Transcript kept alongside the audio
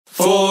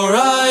For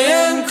I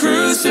am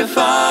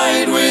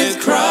crucified with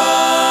Christ,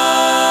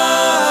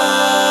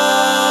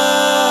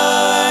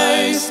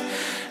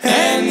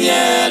 and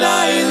yet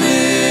I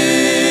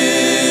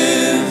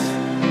live.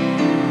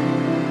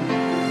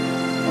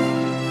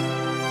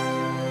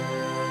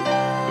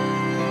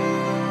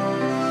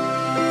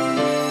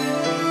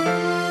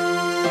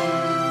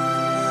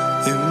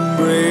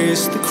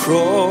 Embrace the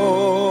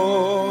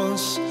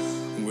cross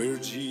where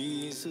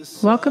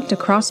Jesus... Welcome to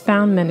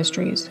Crossbound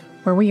Ministries,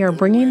 where we are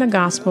bringing the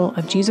gospel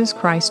of Jesus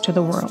Christ to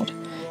the world,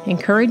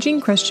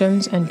 encouraging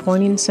Christians and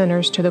pointing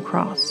sinners to the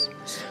cross.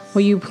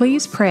 Will you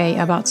please pray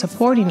about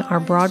supporting our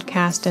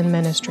broadcast and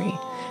ministry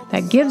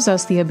that gives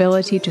us the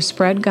ability to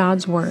spread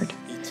God's word?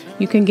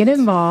 You can get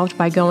involved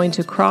by going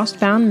to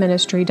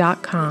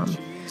crossboundministry.com.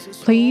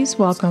 Please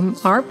welcome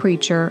our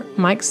preacher,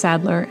 Mike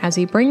Sadler, as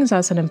he brings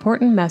us an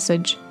important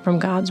message from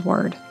God's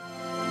word.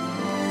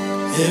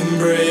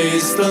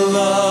 Embrace the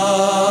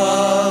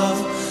love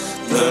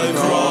the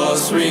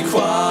cross requires.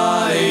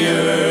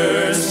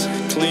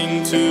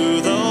 Cling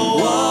to the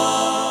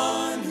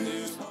one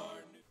whose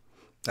heart...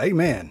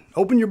 Amen.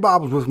 Open your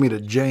Bibles with me to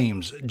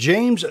James.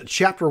 James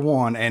chapter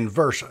 1 and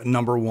verse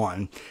number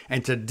 1.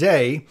 And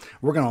today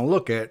we're going to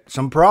look at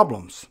some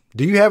problems.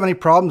 Do you have any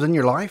problems in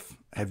your life?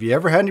 Have you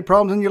ever had any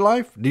problems in your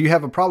life? Do you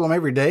have a problem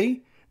every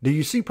day? Do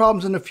you see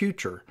problems in the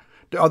future?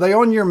 Are they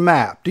on your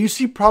map? Do you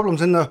see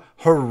problems in the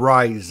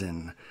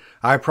horizon?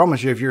 I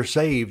promise you, if you're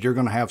saved, you're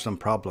going to have some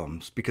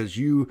problems because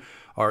you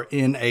are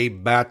in a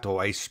battle,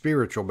 a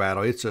spiritual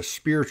battle. It's a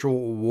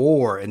spiritual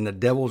war, and the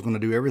devil is going to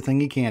do everything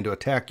he can to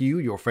attack you,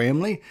 your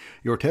family,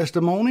 your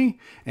testimony,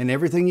 and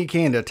everything he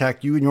can to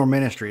attack you and your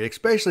ministry,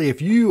 especially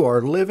if you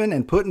are living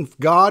and putting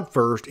God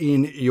first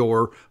in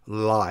your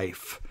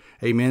life.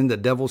 Amen. The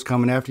devil's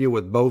coming after you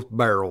with both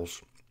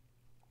barrels.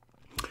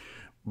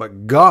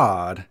 But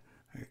God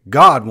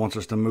wants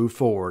us to move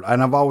forward.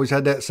 And I've always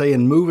had that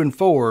saying, moving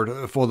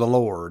forward for the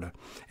Lord.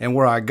 And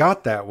where I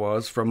got that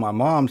was from my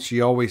mom. She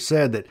always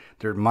said that,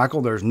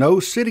 Michael, there's no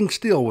sitting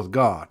still with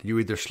God. You're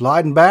either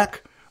sliding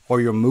back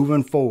or you're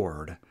moving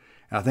forward.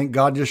 And I think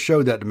God just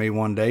showed that to me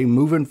one day,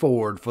 moving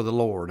forward for the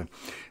Lord.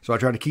 So I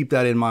try to keep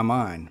that in my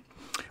mind.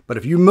 But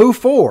if you move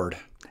forward,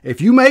 if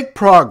you make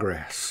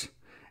progress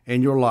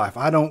in your life,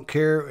 I don't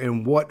care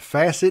in what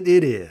facet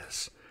it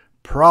is,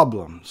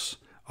 problems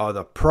are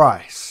the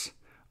price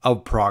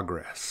of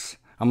progress.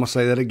 I'm going to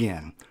say that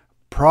again.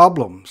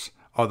 Problems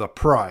are the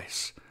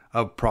price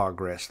of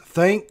progress.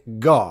 Thank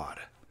God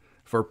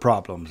for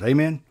problems.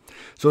 Amen.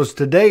 So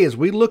today, as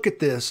we look at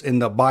this in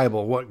the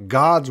Bible, what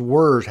God's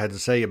words had to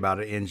say about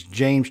it in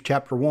James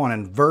chapter 1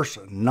 and verse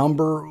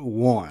number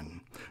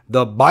 1.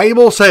 The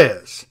Bible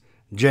says,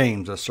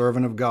 James, a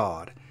servant of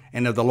God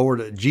and of the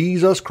Lord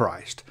Jesus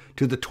Christ,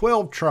 to the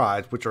 12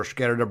 tribes which are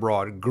scattered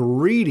abroad,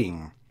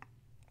 greeting.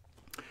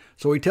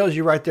 So he tells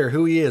you right there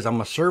who he is.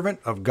 I'm a servant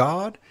of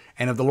God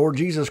and of the Lord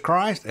Jesus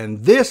Christ.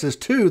 And this is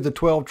to the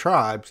 12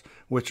 tribes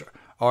which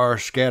are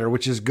scattered,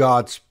 which is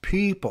God's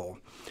people.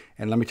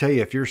 And let me tell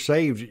you, if you're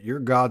saved, you're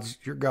God's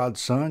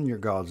son, you're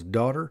God's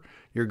daughter,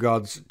 you're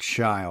God's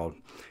child.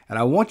 And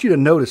I want you to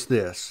notice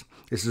this.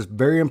 This is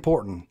very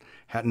important.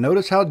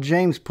 Notice how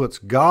James puts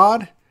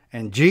God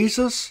and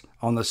Jesus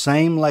on the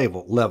same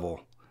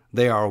level.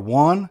 They are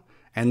one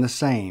and the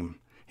same.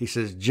 He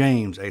says,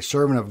 James, a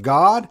servant of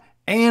God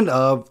and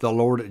of the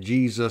Lord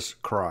Jesus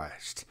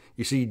Christ.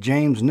 You see,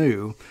 James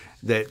knew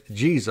that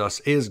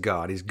Jesus is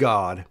God. He's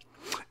God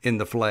in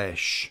the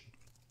flesh.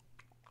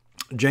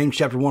 James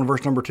chapter 1,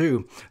 verse number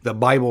 2, the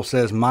Bible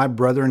says, my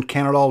brethren,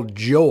 count it all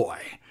joy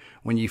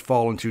when ye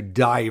fall into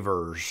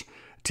divers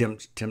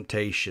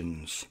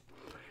temptations.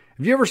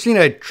 Have you ever seen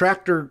a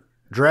tractor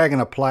dragging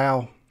a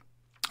plow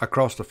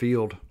across the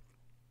field?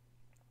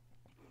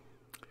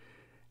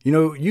 You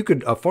know,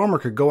 a farmer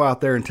could go out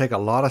there and take a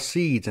lot of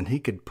seeds and he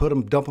could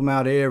dump them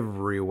out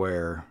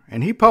everywhere.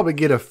 And he'd probably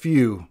get a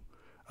few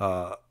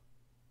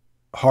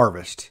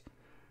harvest.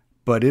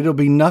 But it'll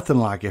be nothing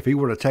like if he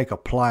were to take a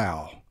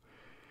plow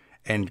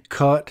and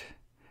cut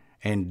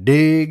and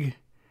dig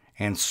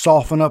and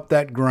soften up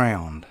that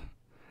ground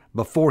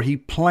before he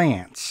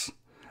plants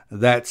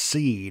that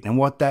seed. And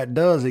what that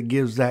does, it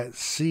gives that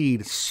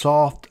seed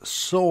soft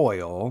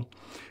soil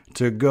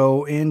to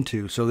go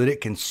into so that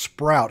it can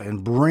sprout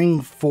and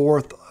bring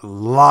forth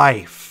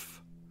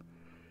life.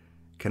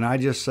 Can I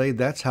just say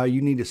that's how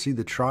you need to see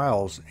the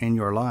trials in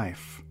your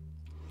life?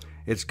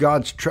 It's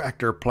God's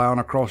tractor plowing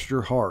across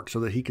your heart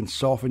so that he can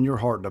soften your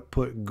heart to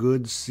put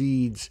good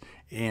seeds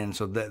in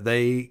so that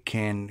they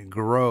can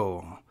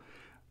grow.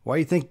 Why do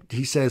you think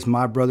he says,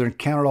 my brethren,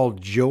 count it all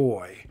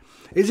joy?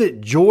 Is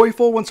it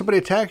joyful when somebody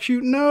attacks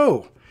you?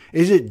 No.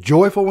 Is it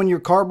joyful when your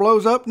car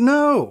blows up?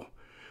 No.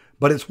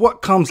 But it's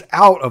what comes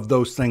out of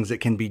those things that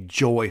can be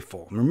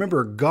joyful.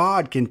 Remember,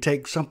 God can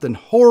take something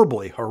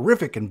horribly,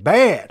 horrific, and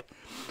bad.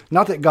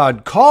 Not that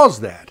God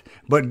caused that,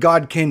 but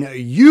God can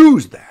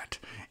use that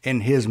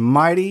in his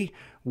mighty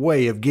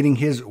way of getting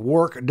his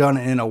work done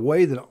in a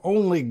way that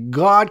only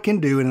God can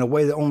do, in a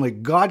way that only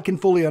God can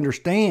fully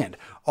understand.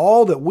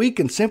 All that we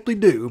can simply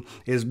do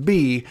is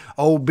be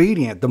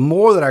obedient. The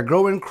more that I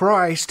grow in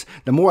Christ,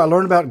 the more I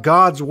learn about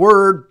God's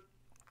Word,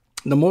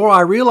 the more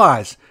I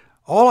realize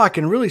all I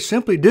can really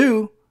simply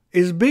do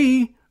is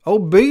be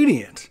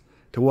obedient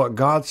to what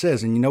God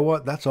says. And you know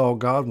what? That's all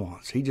God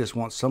wants. He just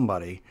wants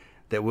somebody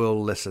that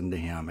will listen to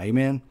Him.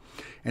 Amen?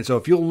 And so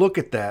if you'll look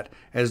at that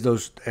as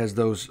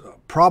those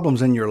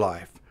problems in your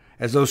life,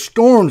 as those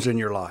storms in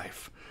your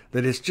life,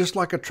 that it's just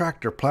like a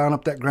tractor plowing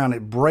up that ground.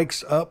 It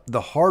breaks up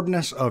the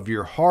hardness of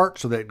your heart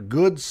so that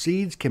good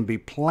seeds can be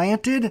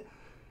planted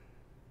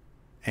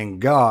and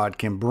God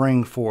can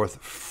bring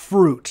forth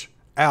fruit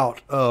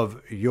out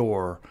of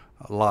your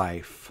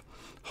life.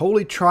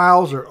 Holy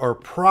trials are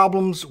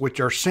problems which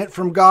are sent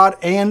from God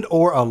and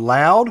or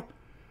allowed,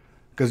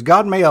 because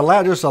God may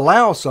just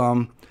allow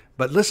some.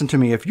 But listen to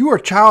me, if you are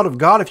a child of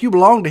God, if you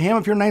belong to Him,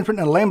 if your name's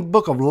written in the Lamb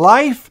Book of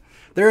Life,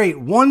 there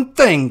ain't one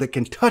thing that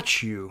can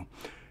touch you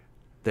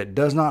that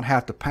does not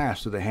have to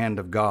pass through the hand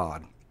of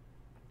God.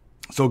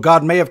 So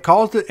God may have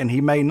caused it and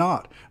He may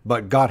not,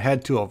 but God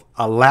had to have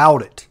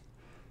allowed it.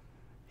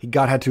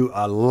 God had to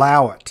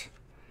allow it.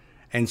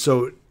 And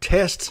so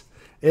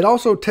it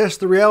also tests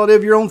the reality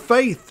of your own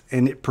faith,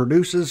 and it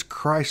produces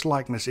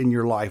Christ-likeness in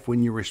your life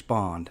when you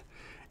respond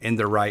in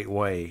the right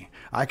way.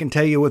 I can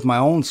tell you with my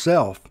own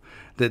self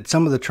that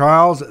some of the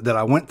trials that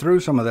I went through,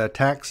 some of the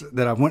attacks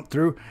that I went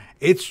through,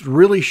 it's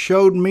really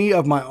showed me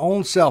of my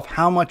own self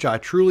how much I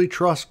truly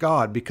trust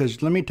God.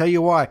 Because let me tell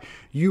you why.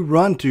 You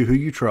run to who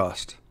you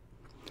trust.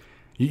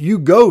 You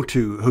go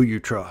to who you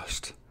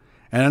trust.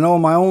 And I know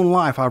in my own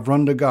life I've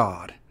run to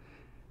God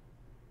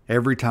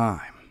every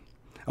time.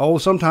 Oh,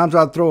 sometimes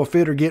I'd throw a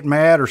fit or get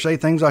mad or say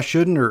things I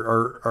shouldn't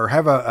or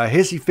have a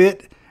hissy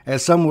fit,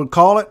 as some would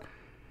call it.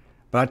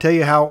 But I tell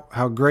you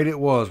how great it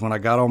was when I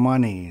got on my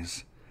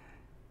knees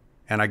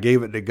and I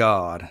gave it to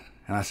God.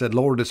 And I said,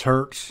 Lord, this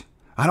hurts.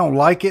 I don't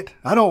like it.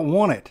 I don't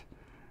want it.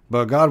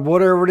 But God,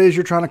 whatever it is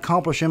you're trying to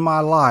accomplish in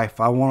my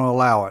life, I want to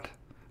allow it.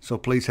 So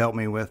please help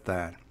me with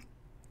that.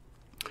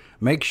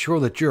 Make sure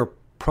that you're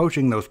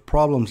approaching those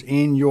problems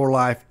in your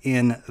life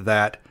in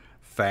that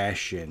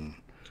fashion.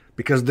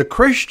 Because the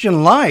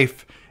Christian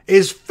life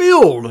is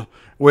filled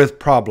with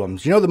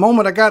problems. You know, the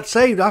moment I got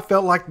saved, I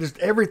felt like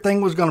everything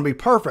was going to be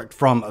perfect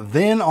from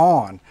then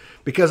on.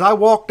 Because I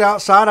walked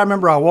outside. I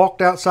remember I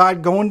walked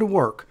outside going to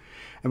work.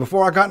 And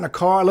before I got in the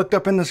car, I looked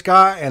up in the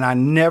sky and I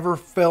never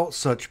felt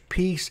such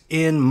peace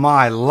in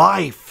my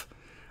life.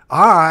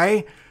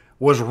 I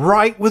was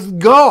right with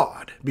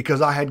God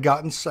because I had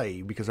gotten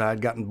saved, because I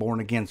had gotten born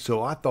again.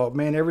 So I thought,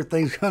 man,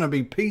 everything's going to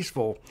be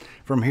peaceful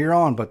from here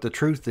on. But the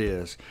truth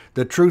is,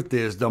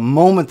 the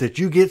moment that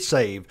you get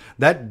saved,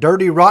 that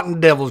dirty, rotten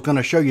devil is going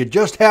to show you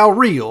just how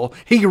real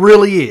he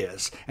really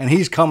is. And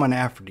he's coming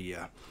after you.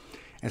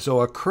 And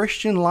so a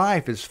Christian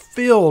life is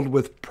filled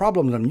with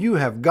problems, and you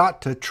have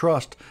got to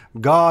trust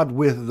God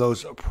with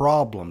those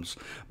problems.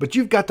 But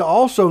you've got to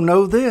also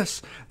know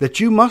this, that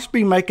you must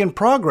be making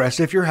progress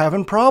if you're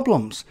having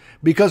problems,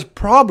 because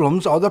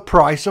problems are the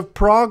price of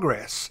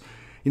progress.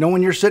 You know,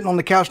 when you're sitting on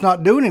the couch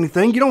not doing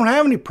anything, you don't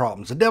have any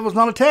problems. The devil's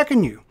not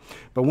attacking you.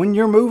 But when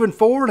you're moving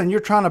forward and you're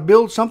trying to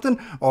build something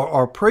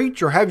or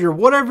preach or have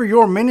whatever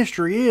your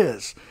ministry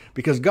is,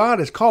 because God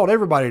has called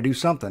everybody to do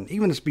something,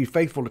 even to be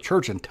faithful to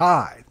church and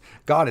tithe.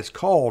 God has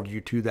called you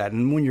to that.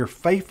 And when you're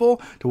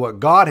faithful to what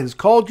God has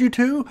called you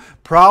to,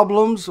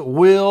 problems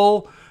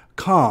will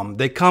come.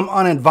 They come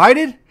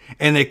uninvited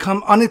and they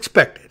come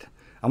unexpected.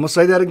 I'm going to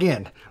say that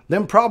again.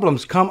 Them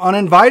problems come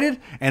uninvited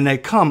and they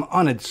come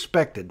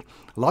unexpected.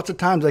 Lots of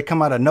times they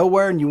come out of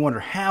nowhere and you wonder,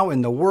 how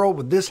in the world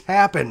would this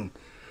happen?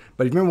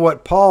 But remember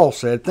what Paul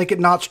said, think it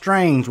not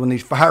strange when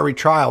these fiery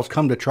trials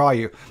come to try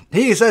you.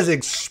 He says,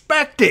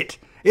 expect it.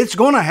 It's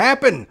going to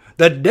happen.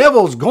 The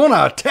devil's going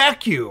to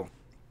attack you.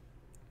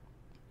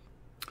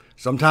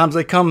 Sometimes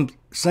they come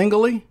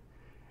singly,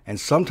 and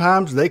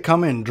sometimes they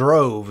come in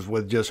droves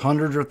with just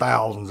hundreds or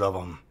thousands of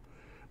them.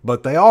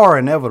 But they are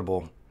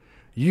inevitable.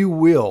 You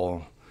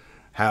will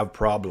have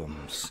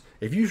problems.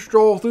 If you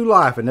stroll through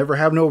life and never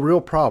have no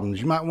real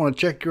problems, you might want to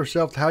check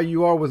yourself how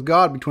you are with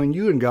God, between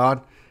you and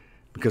God,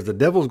 because the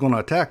devil's going to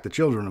attack the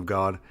children of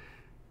God.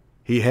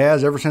 He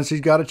has ever since he's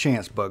got a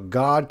chance, but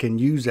God can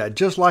use that.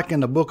 Just like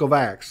in the book of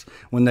Acts,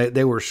 when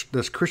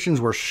the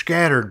Christians were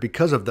scattered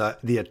because of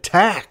the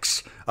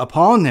attacks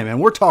upon them.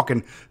 And we're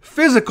talking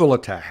physical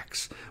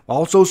attacks,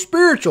 also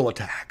spiritual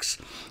attacks.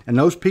 And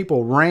those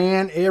people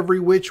ran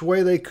every which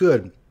way they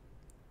could.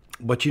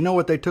 But you know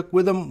what they took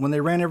with them when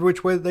they ran every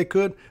which way that they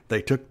could?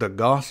 They took the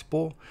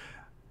gospel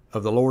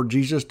of the Lord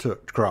Jesus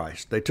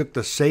Christ. They took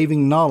the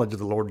saving knowledge of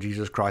the Lord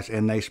Jesus Christ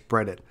and they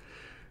spread it.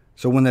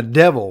 So when the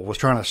devil was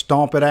trying to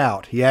stomp it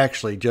out, he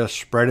actually just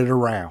spread it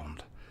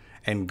around.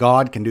 And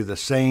God can do the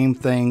same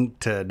thing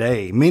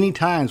today. Many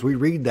times we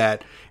read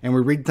that and we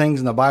read things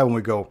in the Bible and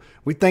we go,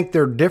 we think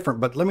they're different.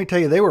 But let me tell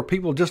you, they were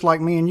people just like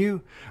me and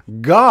you.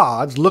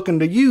 God's looking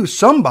to use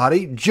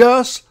somebody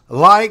just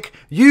like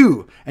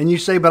you. And you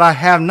say, but I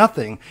have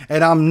nothing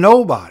and I'm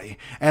nobody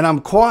and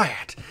I'm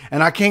quiet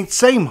and I can't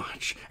say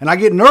much and I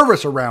get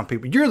nervous around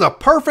people. You're the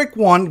perfect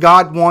one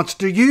God wants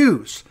to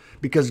use,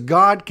 because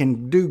God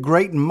can do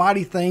great and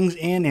mighty things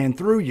in and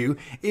through you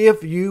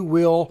if you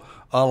will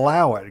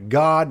allow it.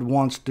 God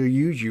wants to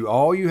use you.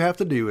 All you have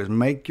to do is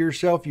make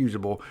yourself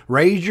usable.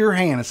 Raise your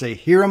hand and say,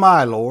 here am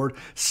I, Lord,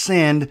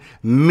 send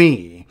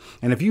me.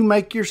 And if you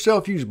make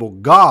yourself usable,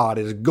 God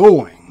is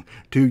going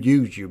to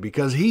use you,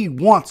 because He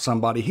wants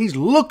somebody. He's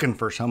looking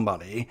for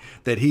somebody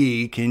that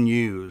He can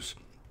use.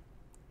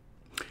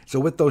 So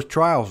with those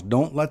trials,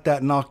 don't let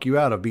that knock you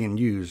out of being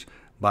used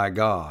by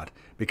God,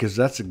 because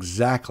that's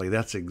exactly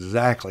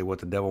what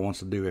the devil wants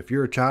to do. If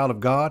you're a child of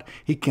God,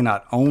 he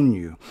cannot own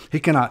you. He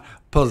cannot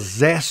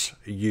possess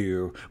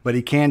you, but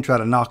he can try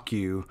to knock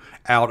you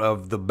out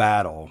of the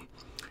battle.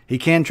 He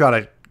can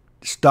try to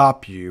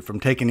stop you from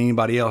taking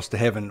anybody else to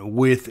heaven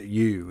with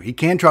you. He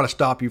can try to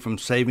stop you from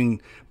saving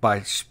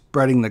by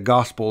spreading the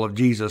gospel of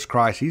Jesus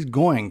Christ. He's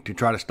going to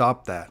try to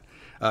stop that.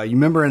 You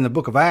remember in the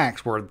book of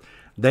Acts where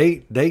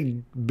they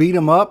beat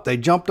him up. They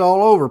jumped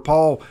all over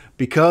Paul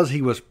because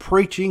he was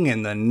preaching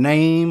in the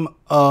name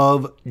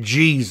of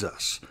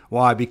Jesus.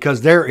 Why?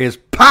 Because there is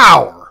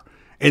power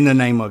in the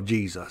name of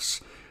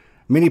Jesus.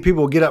 Many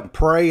people get up and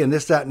pray and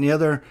this, that, and the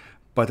other,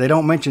 but they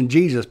don't mention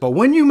Jesus. But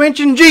when you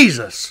mention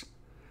Jesus,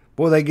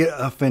 boy, they get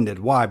offended.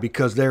 Why?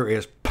 Because there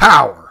is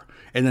power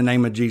in the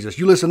name of Jesus.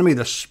 You listen to me,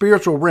 the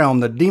spiritual realm,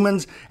 the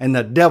demons and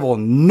the devil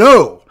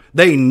know.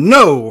 They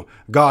know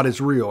God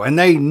is real, and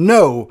they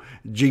know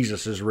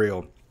Jesus is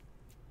real.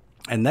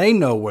 And they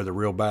know where the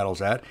real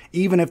battle's at,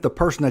 even if the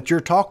person that you're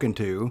talking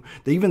to,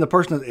 if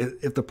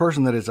the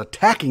person that is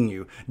attacking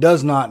you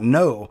does not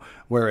know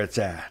where it's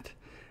at.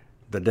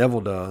 The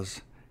devil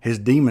does. His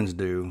demons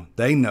do.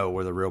 They know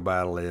where the real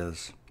battle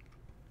is.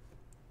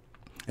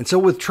 And so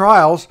with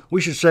trials,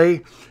 we should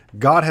say,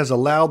 God has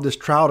allowed this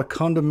trial to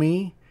come to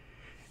me.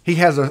 He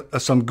has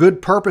some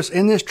good purpose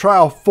in this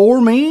trial for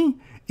me.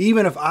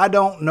 Even if I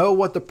don't know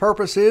what the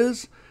purpose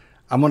is,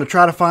 I'm going to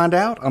try to find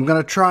out. I'm going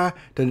to try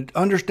to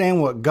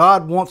understand what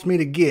God wants me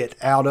to get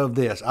out of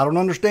this. I don't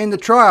understand the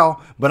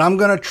trial, but I'm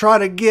going to try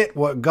to get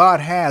what God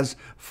has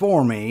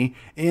for me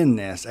in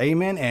this.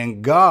 Amen.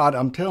 And God,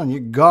 I'm telling you,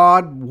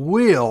 God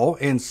will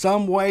in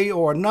some way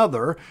or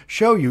another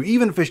show you,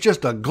 even if it's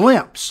just a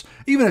glimpse,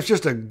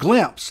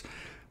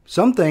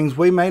 some things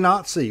we may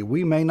not see.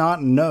 We may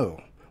not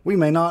know. We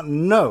may not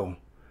know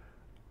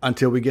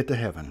until we get to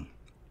heaven.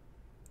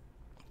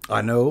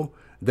 I know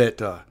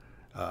that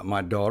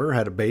my daughter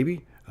had a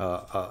baby,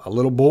 a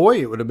little boy.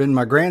 It would have been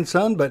my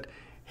grandson, but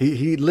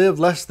he lived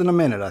less than a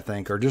minute, I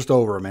think, or just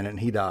over a minute, and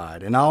he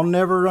died. And I'll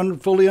never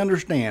fully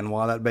understand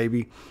why that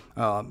baby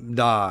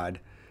died.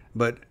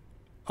 But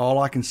all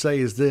I can say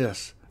is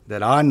this,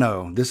 that I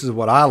know, this is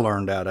what I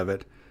learned out of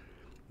it,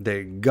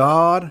 that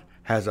God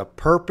has a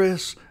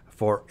purpose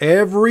for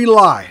every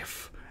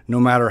life, no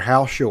matter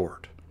how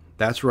short.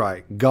 That's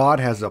right. God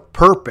has a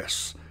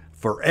purpose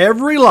for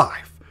every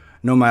life,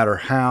 no matter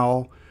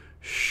how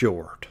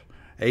short.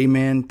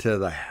 Amen to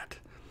that.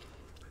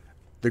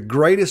 The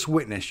greatest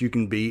witness you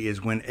can be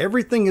is when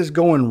everything is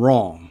going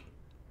wrong,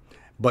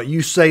 but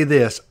you say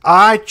this,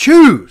 I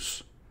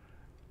choose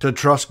to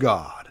trust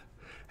God.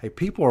 Hey,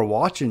 people are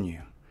watching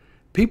you.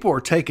 People are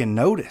taking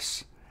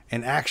notice.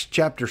 In Acts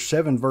chapter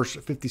 7, verse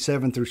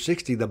 57 through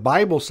 60, the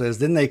Bible says,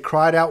 then they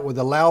cried out with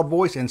a loud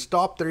voice and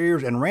stopped their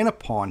ears and ran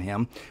upon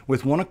him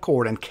with one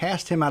accord and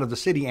cast him out of the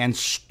city and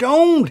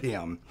stoned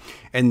him.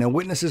 And the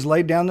witnesses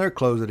laid down their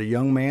clothes at a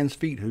young man's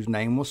feet whose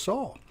name was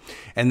Saul.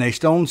 And they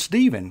stoned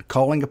Stephen,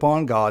 calling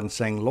upon God and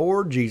saying,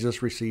 Lord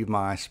Jesus, receive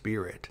my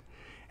spirit.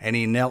 And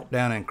he knelt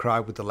down and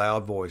cried with a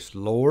loud voice,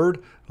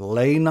 Lord,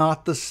 lay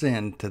not the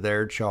sin to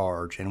their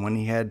charge. And when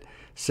he had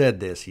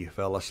said this, he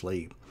fell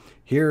asleep.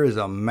 Here is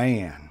a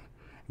man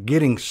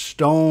getting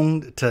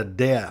stoned to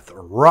death,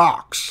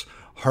 rocks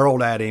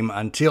hurled at him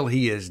until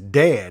he is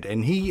dead.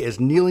 And he is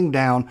kneeling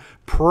down,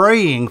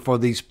 praying for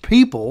these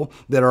people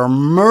that are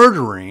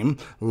murdering.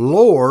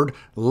 Lord,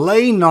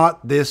 lay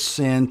not this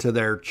sin to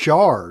their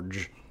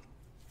charge.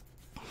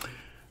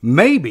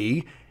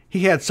 Maybe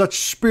he had such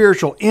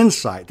spiritual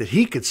insight that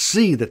he could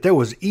see that there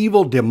was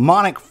evil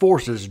demonic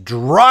forces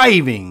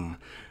driving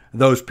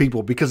those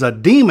people, because a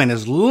demon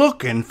is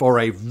looking for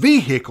a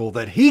vehicle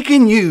that he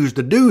can use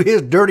to do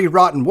his dirty,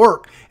 rotten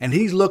work. And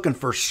he's looking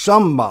for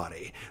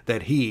somebody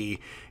that he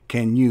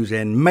can use.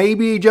 And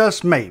maybe,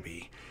 just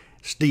maybe,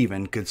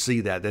 Stephen could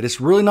see that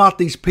it's really not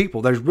these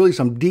people. There's really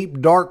some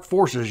deep, dark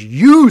forces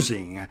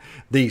using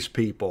these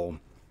people.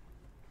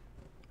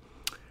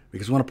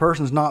 Because when a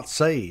person's not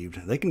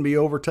saved, they can be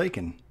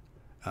overtaken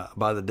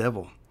by the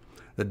devil.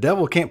 The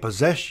devil can't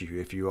possess you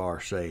if you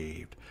are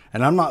saved.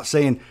 And I'm not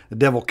saying the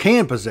devil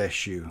can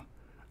possess you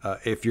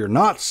if you're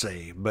not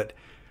saved, but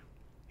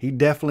he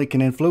definitely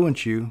can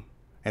influence you.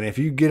 And if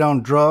you get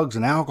on drugs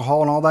and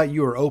alcohol and all that,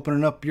 you are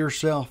opening up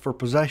yourself for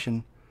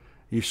possession.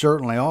 You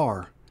certainly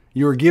are.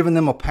 You are giving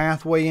them a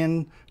pathway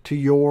into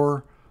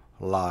your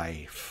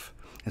life.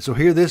 And so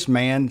here this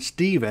man,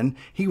 Stephen,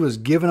 he was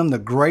giving them the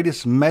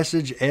greatest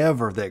message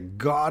ever, that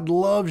God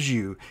loves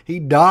you. He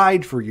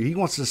died for you. He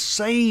wants to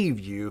save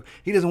you.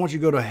 He doesn't want you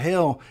to go to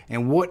hell.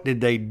 And what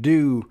did they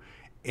do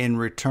in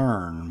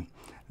return?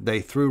 They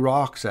threw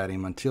rocks at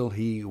him until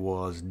he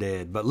was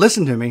dead. But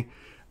listen to me.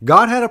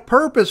 God had a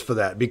purpose for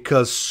that,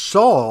 because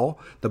Saul,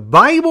 the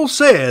Bible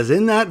says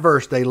in that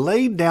verse, they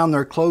laid down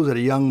their clothes at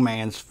a young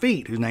man's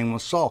feet whose name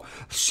was Saul.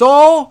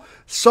 Saul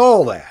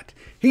saw that.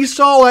 He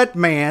saw that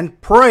man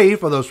pray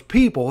for those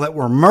people that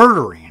were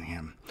murdering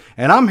him.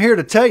 And I'm here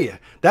to tell you,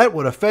 that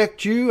would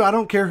affect you. I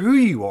don't care who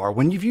you are.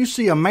 If you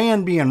see a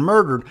man being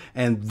murdered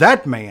and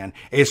that man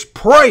is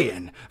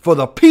praying for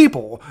the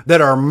people that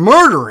are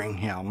murdering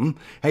him,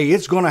 hey,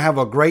 it's going to have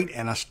a great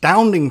and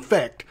astounding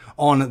effect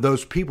on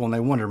those people. And they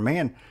wonder,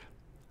 man,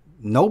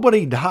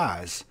 nobody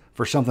dies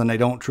for something they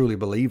don't truly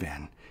believe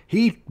in.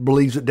 He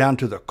believes it down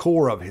to the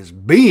core of his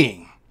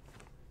being.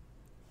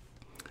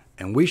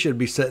 And we should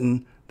be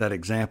setting that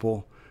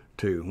example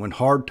too. When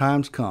hard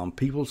times come,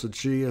 people should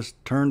see us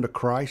turn to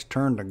Christ,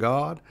 turn to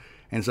God,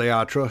 and say,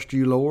 I trust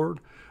you, Lord.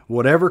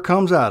 Whatever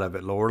comes out of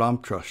it, Lord, I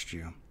trust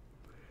you.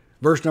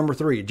 Verse number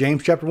 3,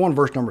 James chapter 1,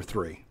 verse number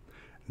 3.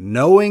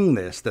 Knowing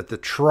this, that the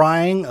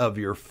trying of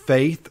your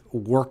faith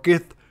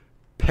worketh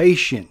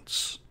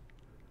patience.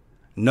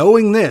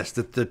 Knowing this,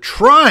 that the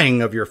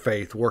trying of your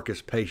faith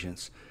worketh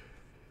patience.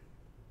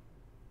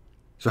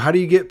 So how do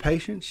you get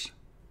patience?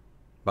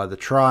 By the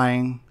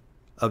trying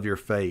of your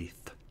faith.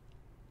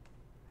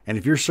 And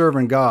if you're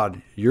serving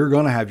God, you're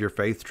going to have your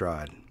faith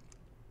tried.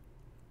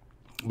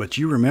 But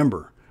you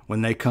remember,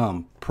 when they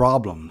come,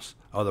 problems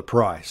are the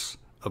price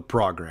of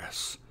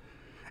progress.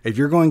 If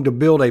you're going to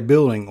build a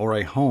building or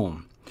a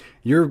home,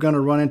 you're going to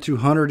run into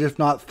hundreds, if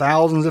not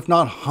thousands, if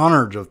not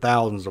hundreds of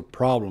thousands of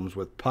problems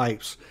with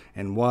pipes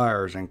and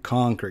wires and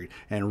concrete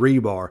and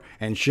rebar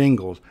and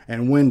shingles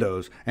and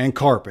windows and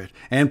carpet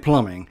and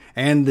plumbing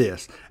and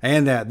this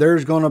and that.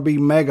 There's going to be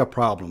mega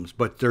problems,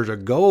 but there's a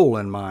goal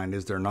in mind,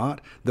 is there not?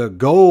 The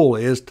goal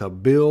is to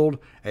build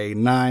a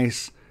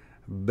nice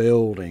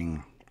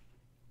building.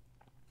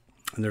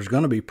 And there's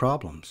going to be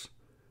problems.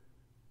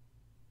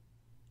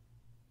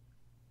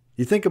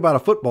 You think about a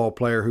football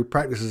player who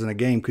practices in a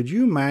game. Could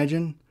you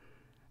imagine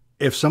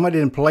if somebody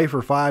didn't play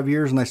for 5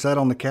 years and they sat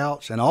on the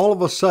couch and all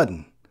of a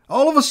sudden,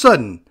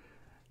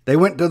 they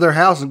went to their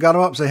house and got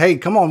them up and said, hey,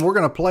 come on, we're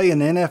going to play in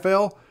the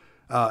NFL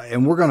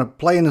and we're going to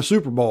play in the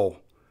Super Bowl.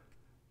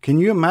 Can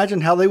you imagine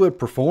how they would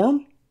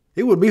perform?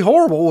 It would be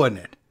horrible,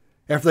 wouldn't it?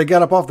 After they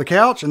got up off the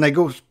couch and they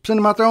go send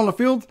them out there on the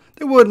field,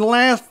 they wouldn't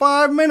last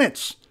 5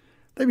 minutes.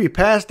 They'd be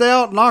passed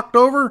out, knocked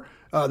over.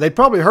 They'd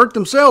probably hurt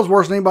themselves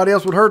worse than anybody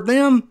else would hurt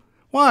them.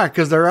 Why?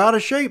 Because they're out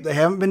of shape. They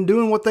haven't been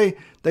doing what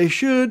they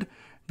should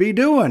be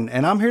doing.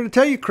 And I'm here to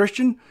tell you,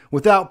 Christian,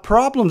 without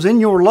problems in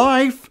your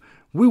life,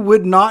 we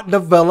would not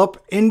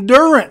develop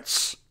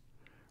endurance.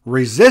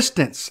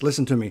 Resistance,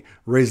 listen to me,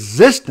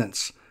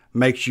 resistance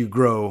makes you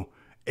grow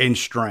in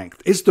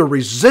strength. It's the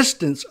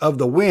resistance of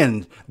the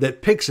wind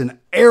that picks an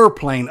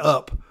airplane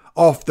up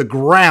off the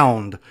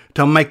ground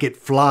to make it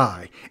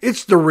fly.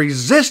 It's the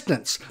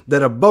resistance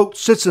that a boat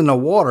sits in the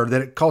water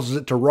that it causes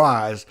it to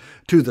rise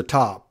to the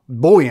top.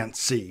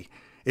 Buoyancy.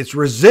 It's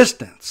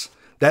resistance.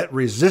 That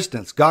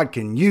resistance, God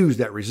can use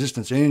that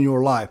resistance in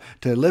your life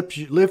to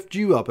lift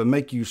you up and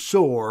make you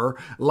soar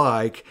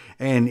like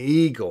an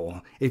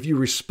eagle if you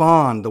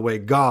respond the way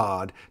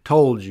God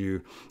told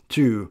you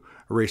to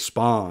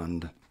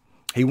respond.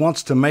 He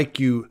wants to make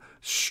you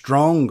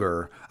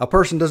stronger. A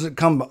person doesn't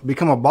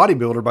become a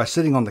bodybuilder by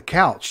sitting on the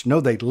couch. No,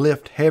 they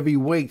lift heavy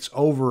weights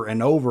over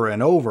and over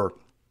and over.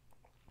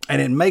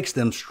 And it makes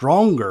them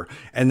stronger.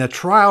 And the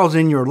trials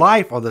in your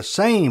life are the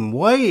same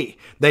way.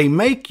 They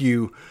make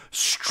you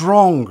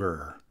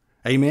stronger.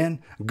 Amen.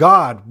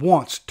 God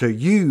wants to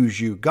use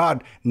you.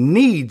 God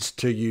needs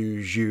to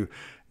use you.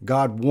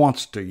 God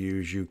wants to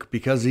use you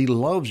because He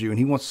loves you and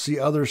He wants to see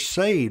others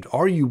saved.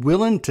 Are you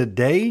willing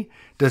today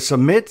to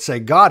submit? Say,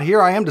 God,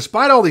 here I am.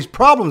 Despite all these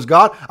problems,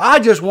 God, I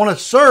just want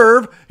to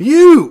serve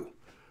you.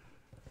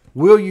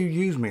 Will you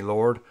use me,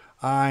 Lord?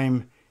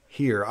 I'm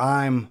here.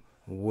 I'm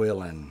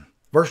willing.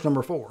 Verse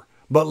number 4,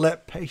 but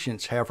let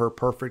patience have her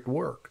perfect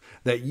work,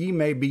 that ye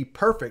may be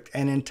perfect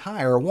and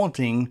entire,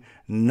 wanting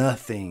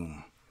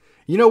nothing.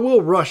 You know,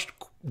 we'll rush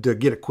to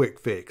get a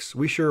quick fix.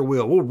 We sure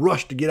will. We'll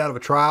rush to get out of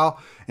a trial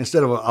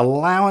instead of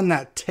allowing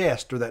that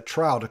test or that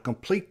trial to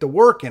complete the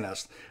work in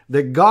us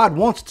that God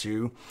wants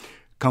to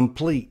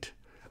complete.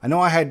 I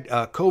know I had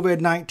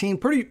COVID-19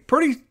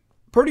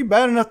 pretty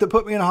bad enough to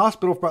put me in a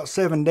hospital for about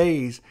 7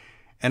 days.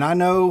 And I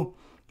know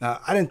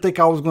I didn't think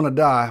I was going to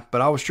die, but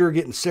I was sure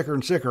getting sicker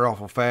and sicker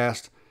awful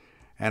fast.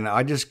 And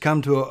I just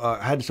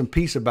had some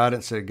peace about it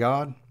and said,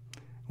 God,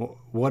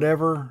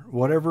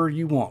 whatever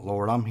you want,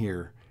 Lord, I'm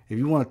here. If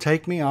you want to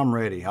take me, I'm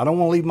ready. I don't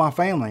want to leave my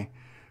family.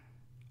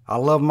 I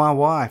love my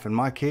wife and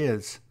my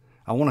kids.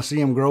 I want to see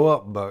them grow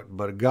up,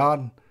 but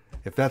God,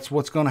 if that's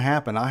what's going to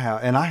happen.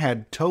 I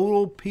had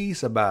total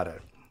peace about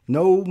it.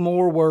 No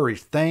more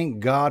worries. Thank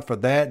God for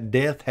that.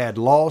 Death had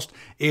lost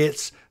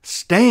its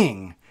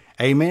sting.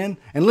 Amen.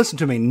 And listen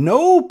to me,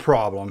 no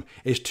problem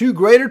is too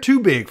great or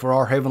too big for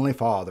our Heavenly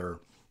Father.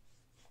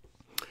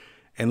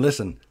 And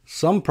listen,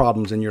 some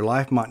problems in your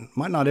life might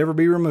not ever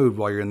be removed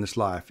while you're in this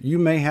life. You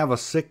may have a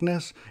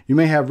sickness. You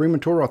may have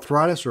rheumatoid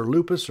arthritis or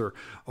lupus or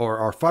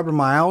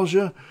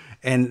fibromyalgia,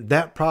 and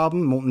that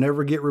problem won't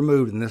never get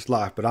removed in this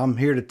life. But I'm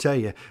here to tell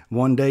you,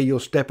 one day you'll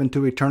step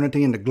into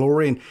eternity, into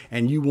glory,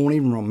 and you won't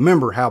even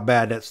remember how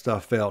bad that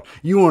stuff felt.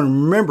 You won't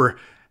remember.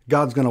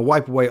 God's going to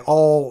wipe away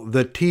all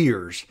the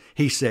tears.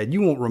 He said,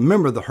 you won't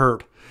remember the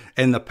hurt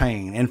and the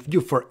pain, and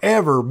you'll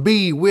forever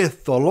be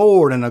with the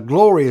Lord in a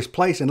glorious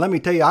place. And let me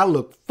tell you, I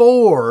look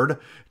forward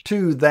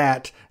to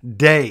that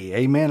day.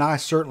 Amen. I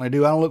certainly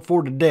do. I don't look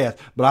forward to death,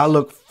 but I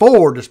look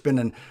forward to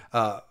spending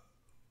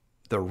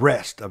the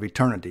rest of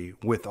eternity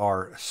with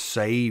our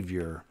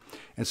Savior.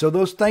 And so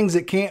those things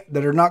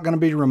that are not going to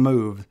be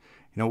removed,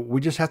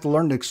 we just have to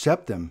learn to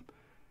accept them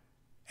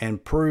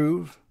and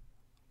prove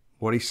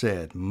what He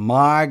said.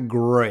 My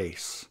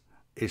grace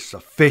is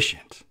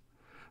sufficient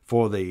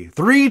for thee.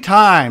 3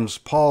 times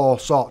Paul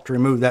sought to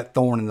remove that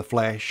thorn in the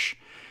flesh,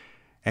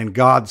 and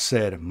God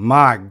said,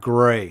 my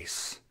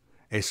grace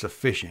is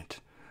sufficient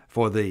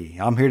for thee.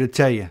 I'm here to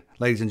tell you,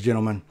 ladies and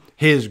gentlemen,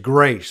 His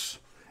grace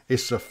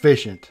is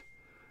sufficient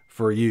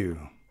for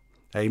you.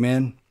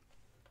 Amen.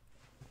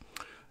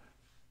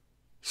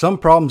 Some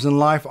problems in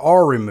life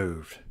are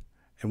removed,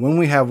 and when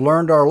we have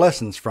learned our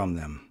lessons from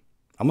them.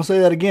 I'm going to say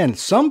that again.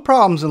 Some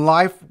problems in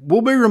life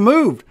will be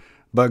removed,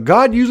 but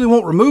God usually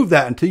won't remove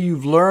that until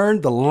you've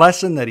learned the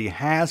lesson that He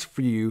has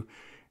for you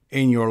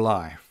in your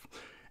life.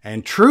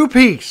 And true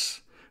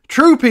peace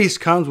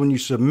comes when you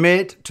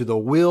submit to the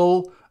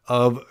will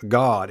of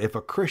God. If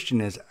a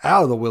Christian is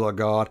out of the will of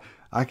God,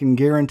 I can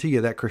guarantee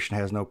you that Christian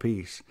has no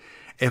peace.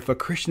 If a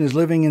Christian is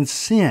living in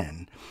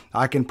sin,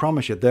 I can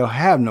promise you they'll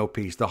have no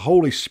peace. The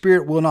Holy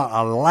Spirit will not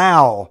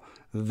allow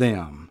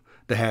them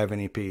to have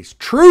any peace.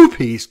 True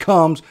peace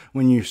comes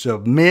when you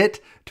submit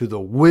to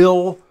the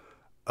will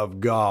of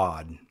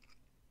God.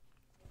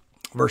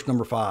 Verse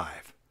number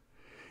 5.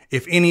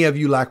 If any of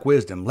you lack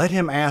wisdom, let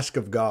him ask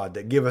of God,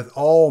 that giveth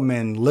all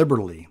men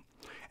liberally,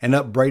 and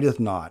upbraideth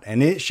not,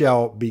 and it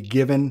shall be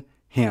given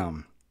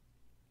him.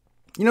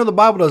 The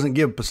Bible doesn't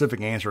give a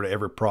specific answer to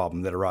every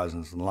problem that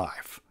arises in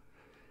life.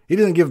 He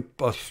doesn't give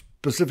a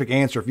specific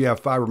answer if you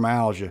have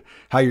fibromyalgia,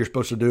 how you're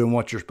supposed to do and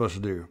what you're supposed to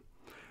do.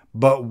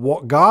 But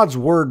what God's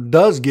Word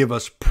does give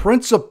us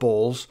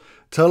principles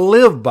to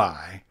live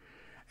by.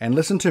 And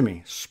listen to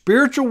me,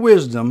 spiritual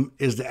wisdom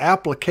is the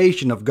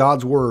application of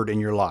God's Word in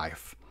your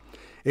life.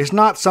 It's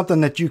not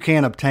something that you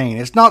can't obtain.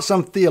 It's not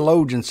some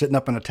theologian sitting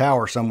up in a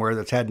tower somewhere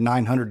that's had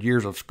 900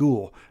 years of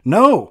school.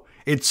 No,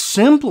 it's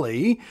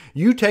simply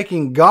you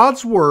taking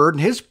God's Word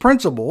and His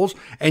principles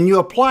and you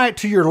apply it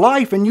to your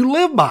life and you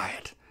live by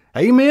it.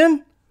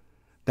 Amen?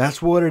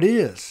 That's what it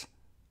is.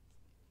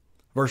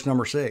 Verse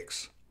number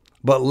 6.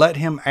 But let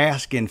him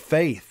ask in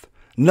faith,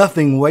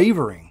 nothing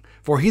wavering.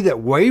 For he that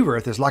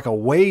wavereth is like a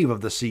wave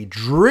of the sea,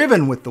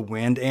 driven with the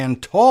wind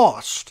and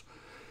tossed.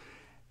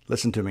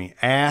 Listen to me.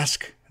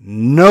 Ask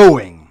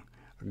knowing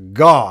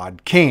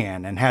God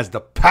can and has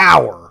the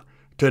power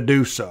to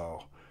do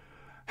so.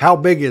 How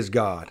big is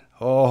God?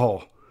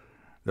 Oh,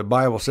 the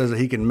Bible says that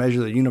He can measure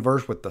the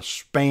universe with the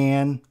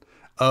span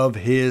of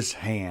His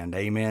hand.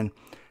 Amen.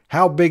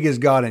 How big is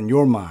God in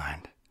your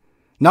mind?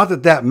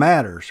 Not that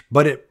matters,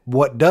 but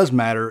what does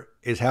matter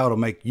is how it'll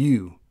make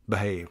you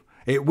behave.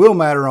 It will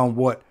matter on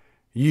what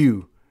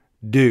you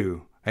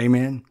do.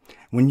 Amen.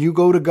 When you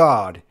go to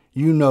God,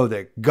 you know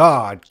that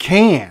God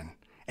can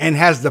and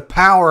has the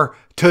power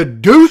to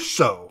do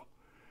so.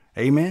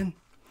 Amen.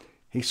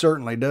 He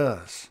certainly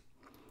does.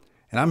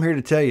 And I'm here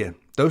to tell you,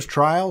 those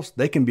trials,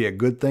 they can be a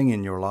good thing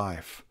in your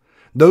life.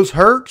 Those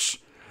hurts,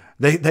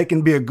 they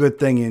can be a good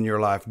thing in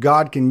your life.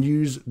 God can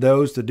use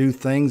those to do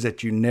things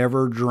that you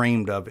never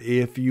dreamed of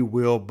if you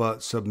will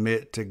but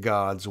submit to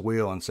God's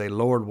will and say,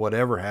 Lord,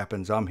 whatever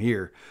happens, I'm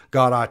here.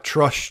 God, I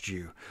trust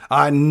you.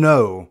 I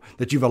know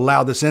that you've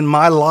allowed this in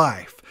my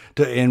life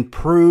to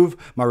improve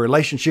my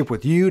relationship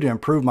with you, to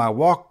improve my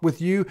walk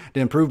with you, to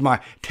improve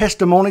my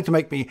testimony, to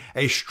make me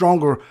a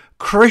stronger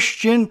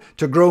Christian,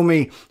 to grow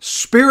me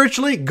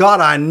spiritually. God,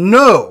 I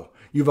know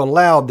you've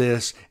allowed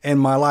this in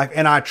my life,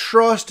 and I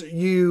trust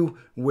you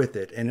with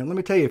it. And let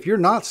me tell you, if you're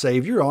not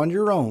saved, you're on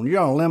your own.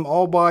 You're on a limb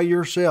all by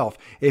yourself.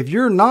 If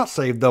you're not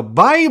saved, the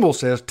Bible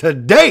says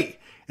today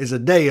is a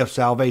day of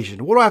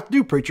salvation. What do I have to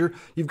do, preacher?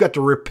 You've got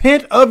to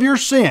repent of your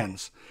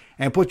sins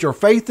and put your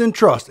faith and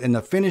trust in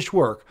the finished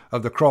work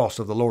of the cross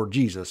of the Lord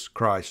Jesus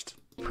Christ.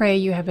 Pray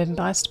you have been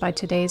blessed by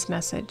today's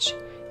message.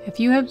 If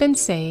you have been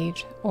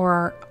saved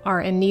or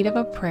are in need of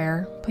a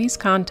prayer, please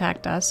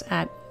contact us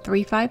at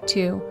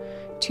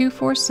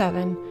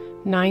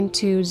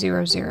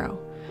 352-247-9200.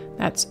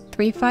 That's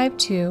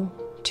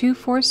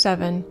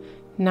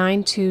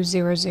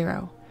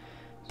 352-247-9200.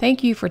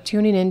 Thank you for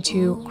tuning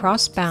into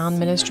Crossbound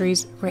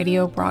Ministries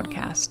radio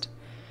broadcast.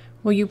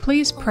 Will you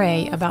please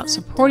pray about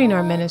supporting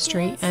our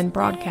ministry and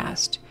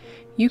broadcast?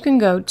 You can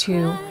go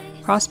to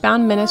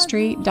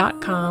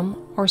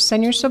crossboundministry.com or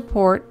send your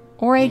support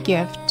or a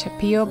gift to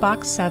P.O.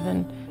 Box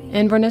 7,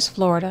 Inverness,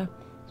 Florida,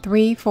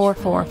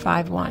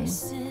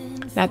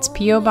 34451. That's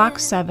P.O.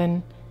 Box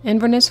 7,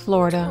 Inverness,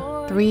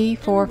 Florida,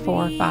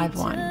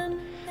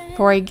 34451.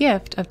 For a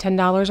gift of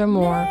 $10 or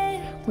more,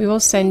 we will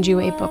send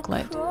you a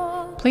booklet.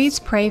 Please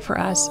pray for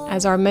us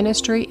as our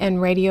ministry and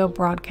radio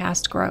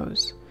broadcast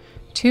grows.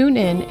 Tune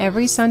in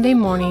every Sunday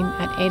morning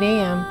at 8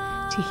 a.m.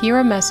 to hear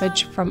a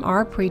message from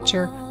our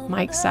preacher,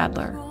 Mike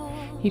Sadler.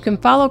 You can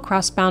follow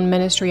Crossbound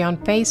Ministry on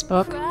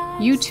Facebook,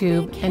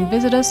 YouTube, and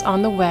visit us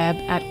on the web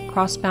at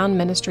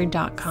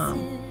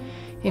crossboundministry.com.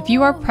 If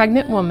you are a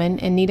pregnant woman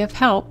in need of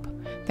help,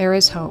 there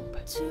is hope.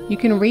 You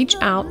can reach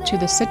out to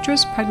the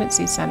Citrus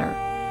Pregnancy Center.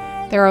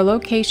 There are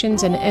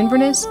locations in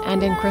Inverness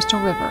and in Crystal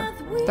River.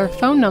 Their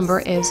phone number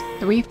is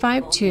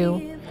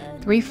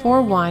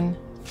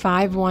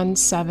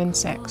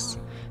 352-341-5176.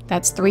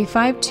 That's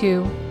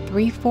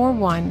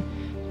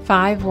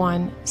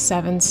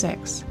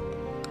 352-341-5176.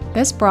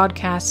 This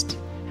broadcast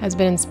has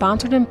been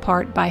sponsored in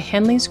part by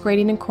Henley's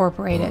Grading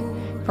Incorporated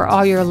for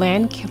all your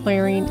land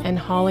clearing and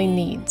hauling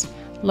needs,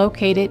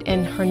 located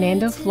in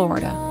Hernando,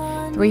 Florida,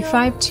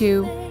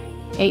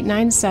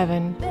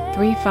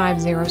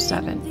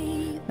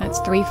 352-897-3507. That's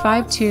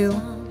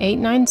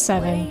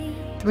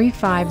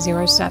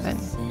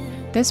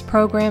 352-897-3507. This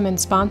program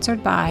is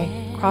sponsored by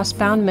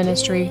Crossbound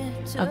Ministry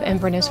of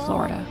Inverness,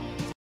 Florida.